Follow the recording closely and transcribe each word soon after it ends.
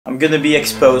I'm gonna be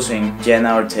exposing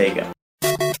Jenna Ortega.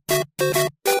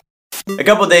 A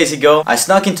couple days ago, I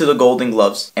snuck into the Golden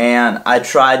Gloves and I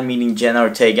tried meeting Jenna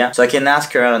Ortega so I can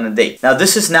ask her out on a date. Now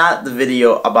this is not the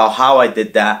video about how I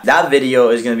did that. That video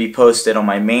is going to be posted on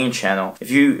my main channel.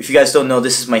 If you guys don't know,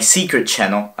 this is my secret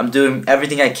channel. I'm doing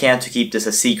everything I can to keep this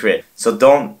a secret. So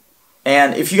don't.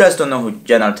 And if you guys don't know who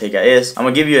Jenna Ortega is, I'm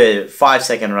gonna give you a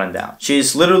 5-second rundown.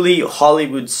 She's literally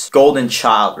Hollywood's golden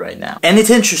child right now. And it's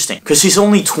interesting, because she's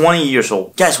only 20 years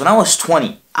old. Guys, when I was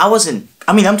 20,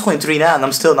 I'm 23 now and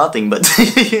I'm still nothing, but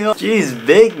you know, she's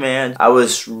big, man. I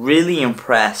was really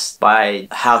impressed by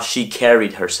how she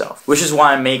carried herself, which is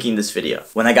why I'm making this video.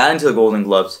 When I got into the Golden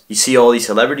Globes, you see all these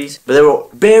celebrities, but there were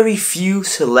very few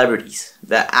celebrities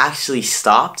that actually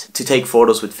stopped to take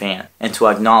photos with fans and to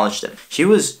acknowledge them. She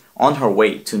was on her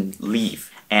way to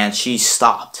leave and she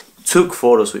stopped, took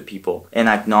photos with people and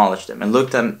acknowledged them and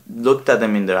looked at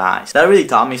them in their eyes. That really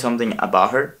taught me something about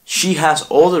her. She has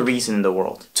all the reason in the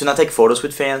world to not take photos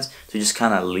with fans, to just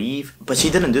kind of leave, but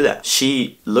she didn't do that.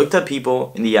 She looked at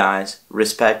people in the eyes,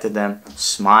 respected them,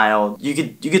 smiled. You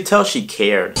could tell she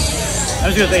cared.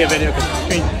 I'm just gonna take a video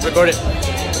because record it.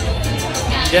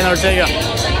 Jenna Ortega,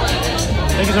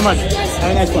 thank you so much. Have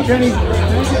a nice one.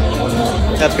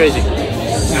 That's crazy.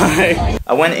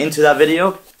 I went into that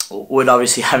video with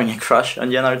obviously having a crush on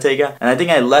Jenna Ortega, and I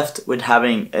think I left with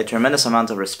having a tremendous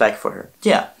amount of respect for her.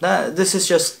 Yeah, this is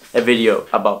just a video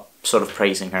about sort of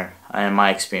praising her and my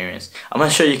experience. I'm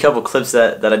gonna show you a couple clips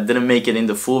that I didn't make it in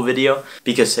the full video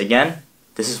because, again,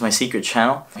 this is my secret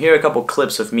channel. Here are a couple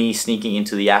clips of me sneaking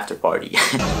into the after party.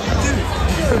 Let's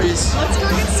go get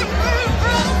some food,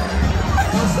 bro!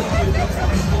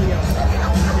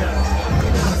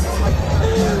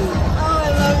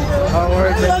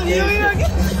 I love you.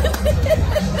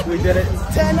 We did it.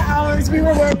 10 hours, we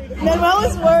were worried. Manuel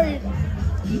was worried.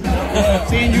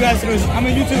 Seeing you guys, I'm a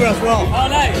YouTuber as well. Oh,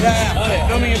 nice. Yeah. Oh, yeah.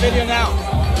 Filming a video now.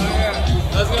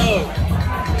 Yeah. Let's go.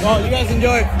 Well, you guys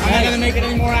enjoy. I'm not gonna make it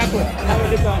any more awkward. Have a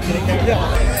good time. Take care.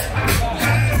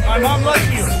 Yeah. My mom loves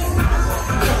you.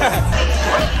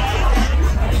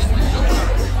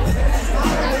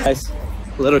 Guys,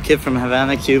 little kid from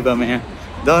Havana, Cuba, man.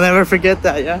 Don't ever forget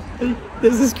that, yeah?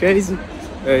 This is crazy.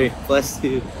 Very blessed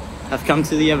to have come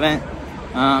to the event.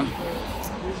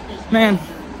 Man,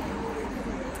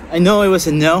 I know it was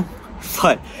a no,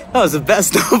 but that was the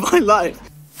best of my life.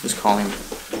 Just call him.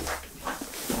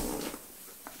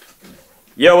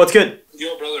 Yo, what's good?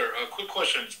 Yo, brother, a quick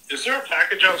question. Is there a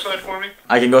package outside for me?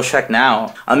 I can go check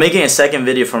now. I'm making a second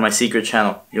video for my secret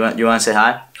channel. You want to say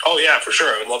hi? Oh, yeah, for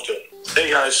sure. I would love to. Hey,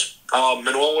 guys.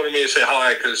 Manuel wanted me to say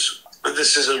hi because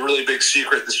this is a really big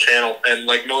secret, this channel, and,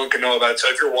 like, no one can know about it. So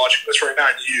if you're watching this right now,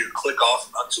 you click off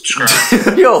and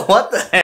unsubscribe. Yo, what the heck?